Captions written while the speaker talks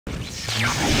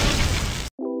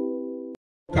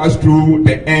Us through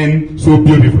the end so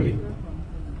beautifully.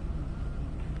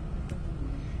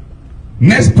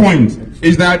 Next point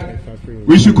is that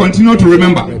we should continue to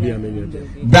remember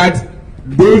that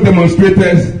those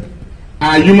demonstrators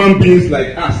are human beings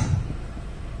like us.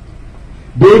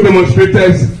 Those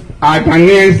demonstrators are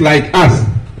Ghanaians like us.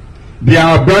 They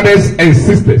are our brothers and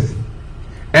sisters.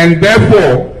 And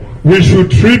therefore, we should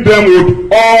treat them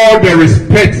with all the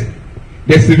respect,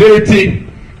 the civility,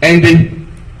 and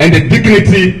the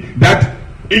dignity that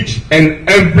each and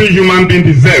every human being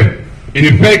deserves. In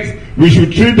effect, we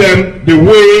should treat them the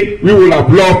way we would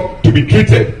have loved to be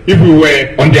treated if we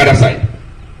were on the other side.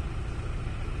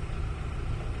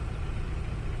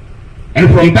 And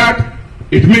from that,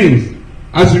 it means,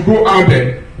 as you go out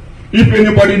there, if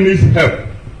anybody needs help,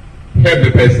 help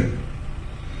the person.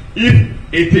 If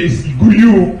it is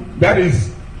you, that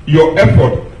is your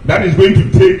effort, that is going to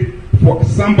take for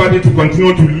somebody to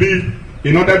continue to live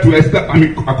in order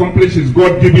to accomplish his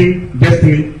God-given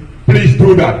destiny, please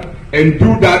do that. And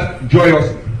do that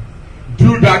joyously.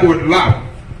 Do that with love.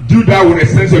 Do that with a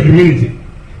sense of humility.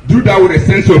 Do that with a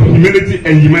sense of humility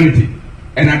and humanity.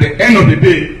 And at the end of the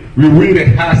day, we win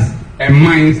the hearts and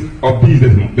minds of these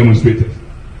demonstrators.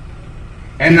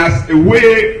 And as a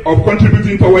way of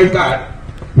contributing towards that,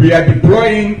 we are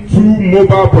deploying 2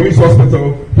 mobile police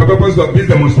hospitals for the purpose of this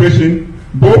demonstration,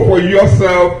 both for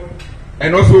yourself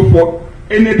and also for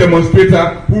any demonstrator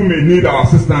who may need our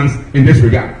assistance in this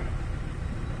regard.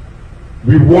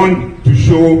 We want to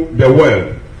show the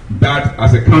world that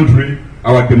as a country,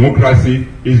 our democracy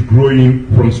is growing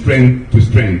from strength to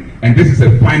strength. And this is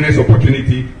the finest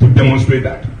opportunity to demonstrate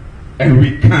that. And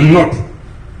we cannot,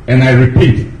 and I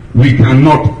repeat, we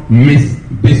cannot miss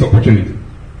this opportunity.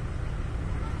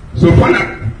 So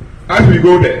finally, as we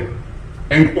go there,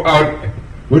 and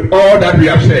with all that we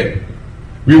have shared,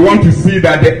 we want to see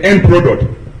that the end product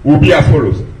will be as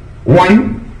follows.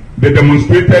 1, the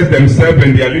demonstrators themselves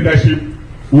and their leadership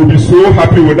will be so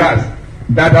happy with us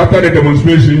that after the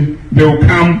demonstration, they will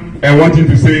come and wanting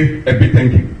to say a big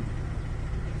thank you.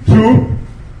 2,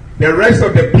 the rest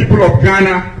of the people of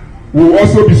Ghana will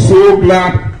also be so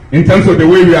glad in terms of the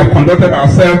way we have conducted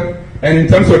ourselves and in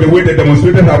terms of the way the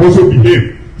demonstrators have also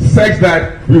behaved, such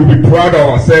that we will be proud of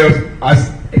ourselves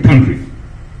as a country.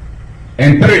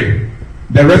 And 3,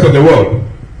 the rest of the world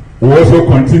will also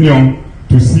continue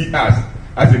to see us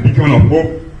as a beacon of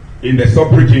hope in the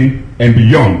sub-region and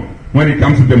beyond when it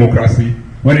comes to democracy,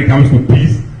 when it comes to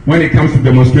peace, when it comes to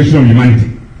demonstration of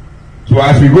humanity. So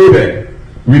as we go there,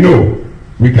 we know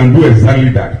we can do exactly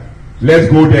that.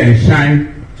 Let's go there and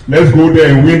shine. Let's go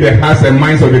there and win the hearts and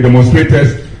minds of the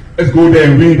demonstrators. Let's go there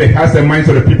and win the hearts and minds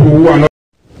of the people who are not